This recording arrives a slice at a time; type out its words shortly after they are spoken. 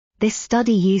This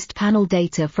study used panel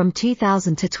data from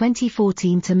 2000 to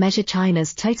 2014 to measure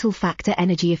China's total factor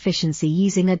energy efficiency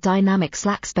using a dynamic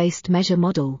slack-based measure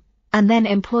model, and then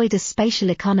employed a spatial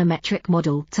econometric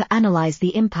model to analyze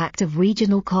the impact of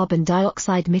regional carbon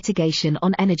dioxide mitigation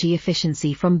on energy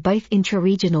efficiency from both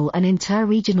intra-regional and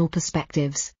inter-regional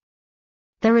perspectives.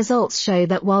 The results show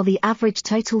that while the average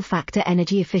total factor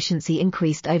energy efficiency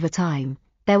increased over time,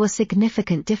 there were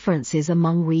significant differences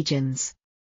among regions.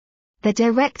 The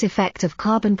direct effect of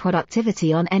carbon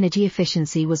productivity on energy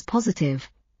efficiency was positive,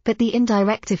 but the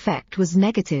indirect effect was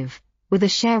negative, with a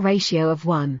share ratio of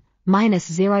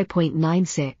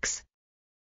 1-0.96.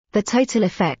 The total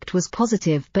effect was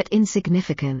positive but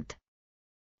insignificant.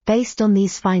 Based on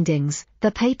these findings, the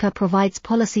paper provides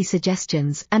policy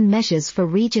suggestions and measures for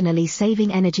regionally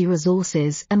saving energy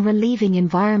resources and relieving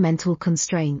environmental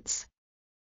constraints.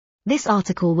 This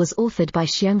article was authored by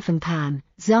Xiongfeng Pan,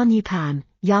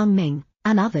 Xianyou, Ming,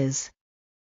 and others.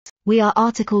 We are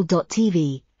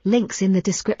RTCLTV, links in the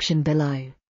description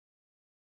below.